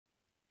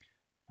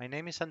My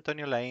name is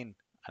Antonio Lain,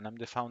 and I'm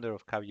the founder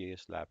of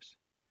Caf.js Labs.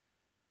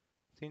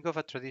 Think of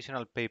a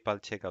traditional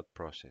PayPal checkout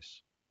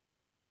process.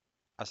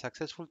 A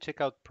successful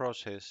checkout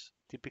process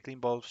typically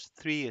involves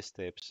three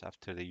steps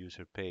after the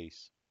user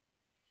pays.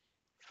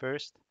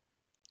 First,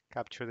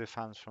 capture the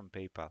funds from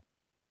PayPal.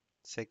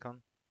 Second,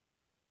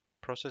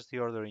 process the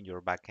order in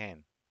your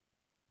backend.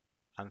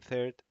 And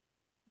third,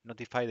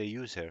 notify the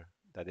user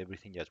that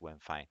everything just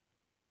went fine.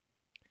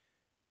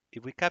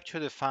 If we capture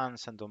the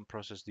funds and don't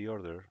process the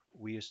order,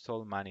 we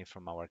stole money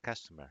from our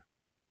customer.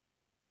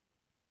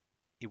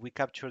 If we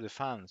capture the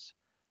funds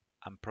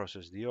and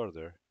process the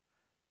order,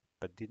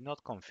 but did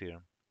not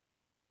confirm,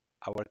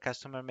 our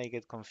customer may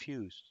get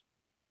confused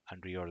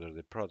and reorder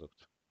the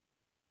product.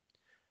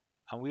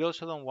 And we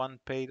also don't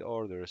want paid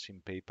orders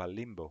in PayPal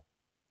limbo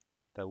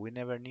that we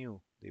never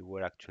knew they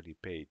were actually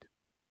paid.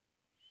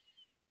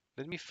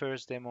 Let me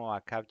first demo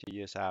a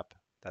Caf.js app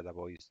that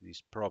avoids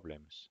these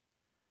problems,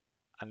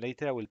 and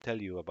later I will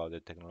tell you about the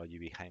technology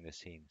behind the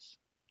scenes.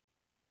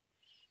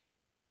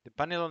 The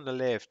panel on the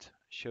left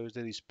shows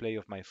the display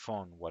of my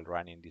phone while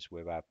running this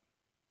web app.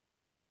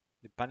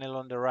 The panel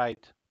on the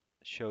right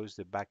shows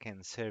the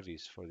backend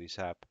service for this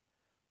app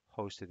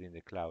hosted in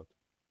the cloud.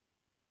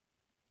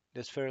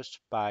 Let's first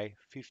buy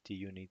 50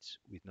 units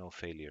with no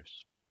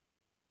failures.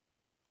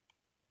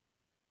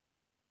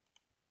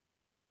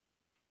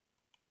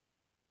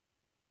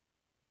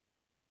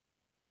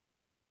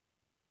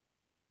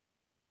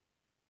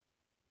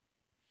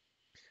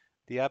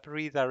 The app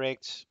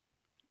redirects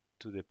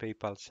to the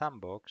PayPal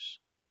sandbox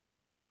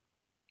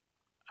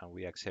and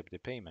we accept the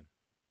payment.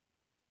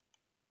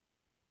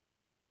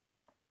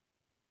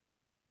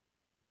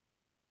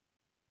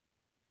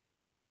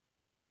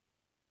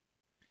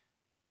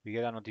 We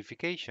get a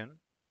notification,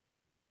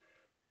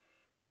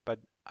 but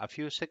a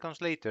few seconds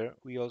later,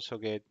 we also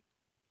get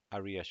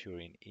a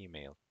reassuring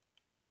email.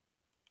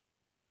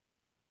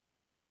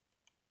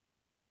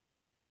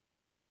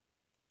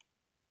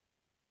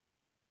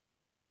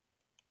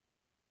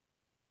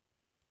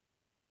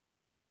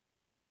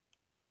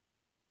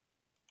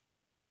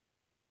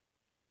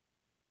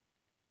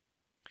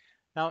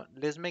 Now,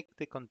 let's make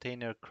the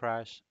container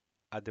crash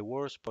at the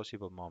worst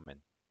possible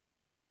moment,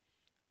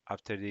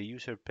 after the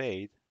user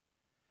paid,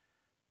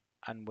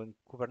 and when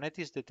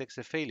Kubernetes detects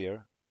the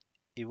failure,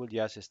 it will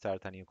just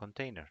start a new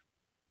container.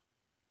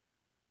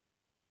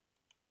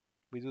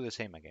 We do the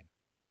same again.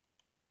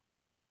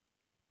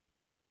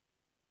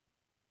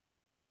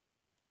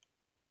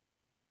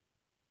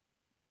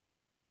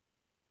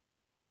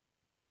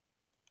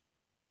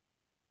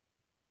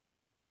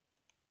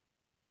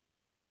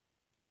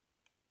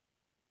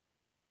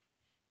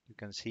 You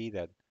can see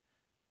that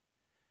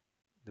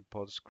the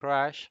pods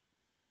crash,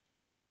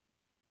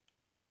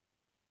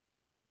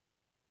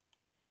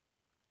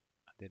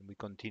 and then we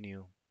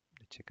continue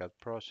the checkout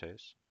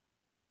process.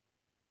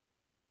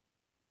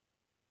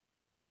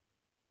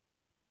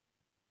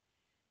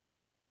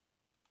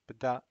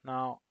 But that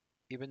now,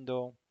 even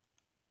though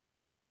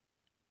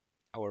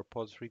our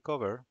pods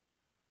recover,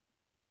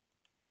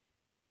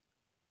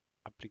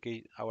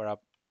 our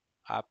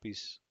app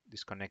is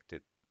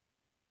disconnected.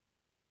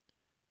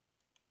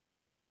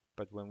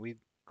 But when we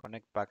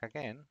connect back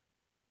again,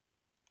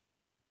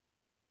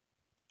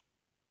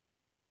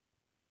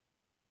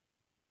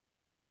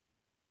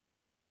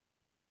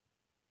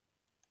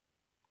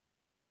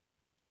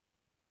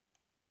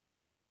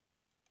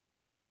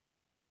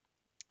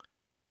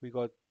 we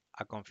got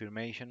a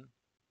confirmation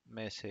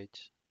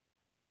message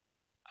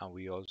and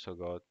we also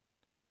got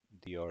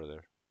the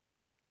order.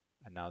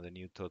 And now the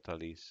new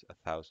total is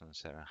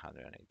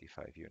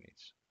 1,785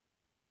 units.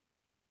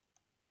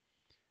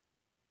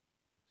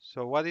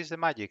 So what is the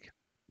magic?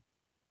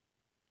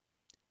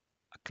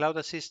 A cloud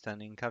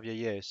assistant in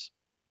Caf.js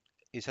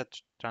is a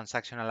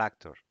transactional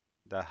actor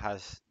that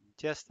has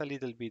just a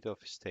little bit of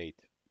state,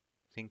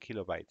 think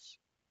kilobytes.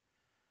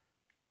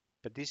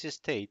 But this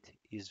state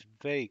is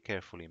very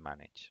carefully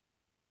managed.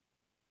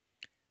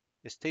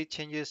 State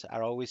changes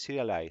are always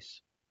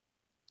serialized,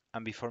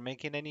 and before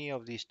making any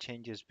of these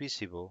changes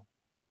visible,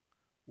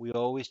 we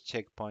always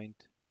checkpoint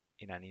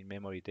in an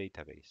in-memory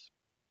database.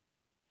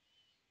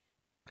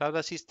 Cloud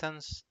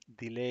assistants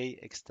delay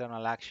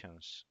external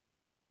actions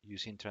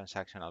using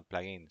transactional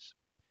plugins,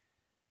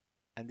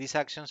 and these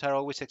actions are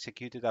always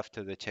executed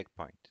after the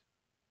checkpoint.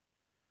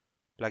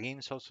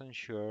 Plugins also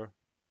ensure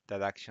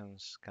that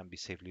actions can be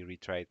safely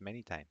retried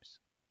many times.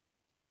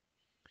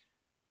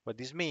 What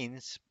this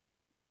means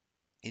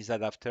is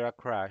that after a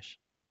crash,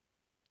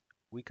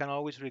 we can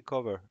always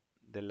recover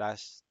the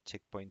last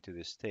checkpoint to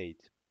the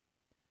state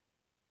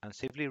and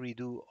safely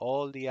redo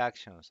all the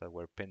actions that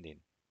were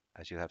pending,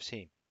 as you have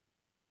seen.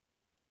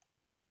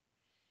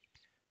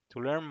 To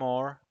learn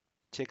more,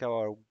 check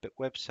our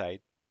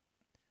website,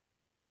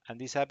 and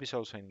this app is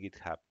also in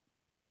GitHub.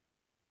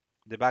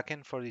 The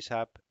backend for this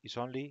app is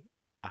only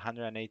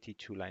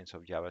 182 lines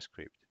of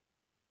JavaScript.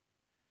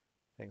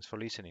 Thanks for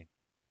listening.